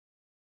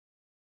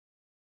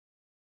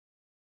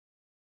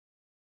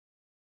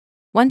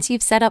Once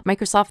you've set up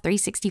Microsoft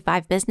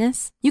 365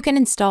 Business, you can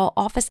install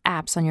Office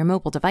apps on your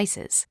mobile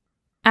devices.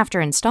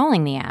 After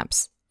installing the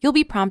apps, you'll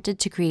be prompted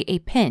to create a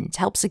PIN to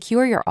help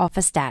secure your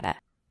Office data.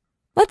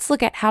 Let's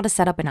look at how to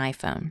set up an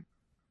iPhone.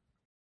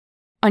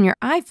 On your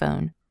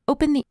iPhone,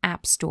 open the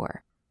App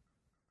Store.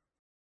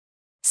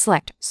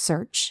 Select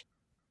Search.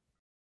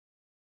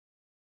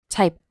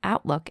 Type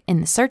Outlook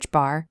in the search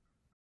bar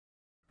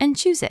and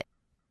choose it.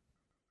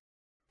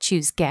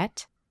 Choose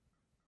Get,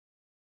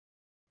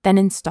 then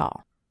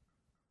Install.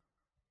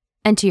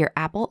 Enter your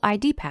Apple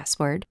ID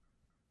password,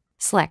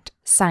 select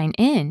Sign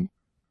In,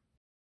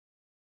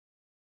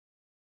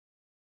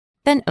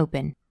 then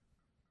Open.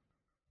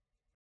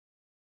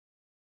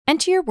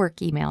 Enter your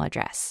work email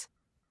address.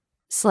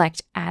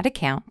 Select Add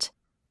Account,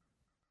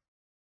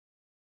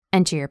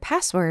 enter your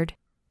password,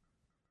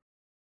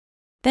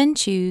 then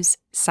choose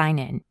Sign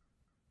In.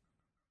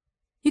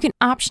 You can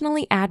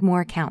optionally add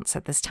more accounts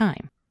at this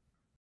time.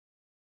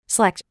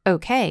 Select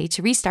OK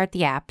to restart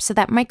the app so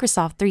that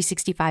Microsoft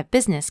 365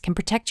 Business can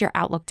protect your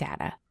Outlook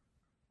data.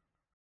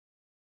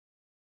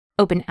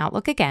 Open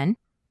Outlook again.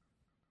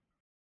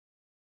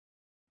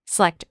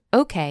 Select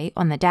OK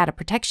on the Data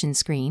Protection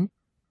screen.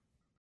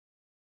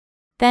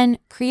 Then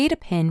create a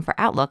PIN for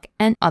Outlook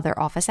and other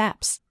Office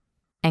apps,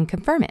 and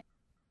confirm it.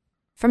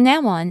 From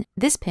now on,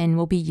 this PIN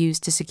will be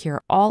used to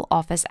secure all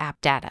Office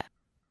app data.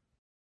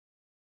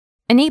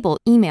 Enable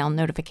email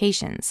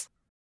notifications,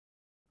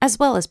 as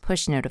well as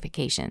push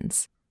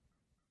notifications.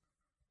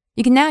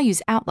 You can now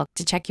use Outlook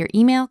to check your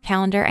email,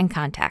 calendar, and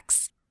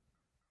contacts.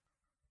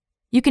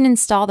 You can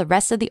install the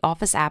rest of the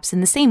Office apps in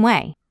the same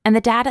way, and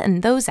the data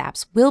in those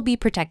apps will be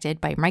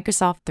protected by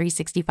Microsoft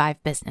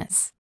 365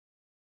 Business.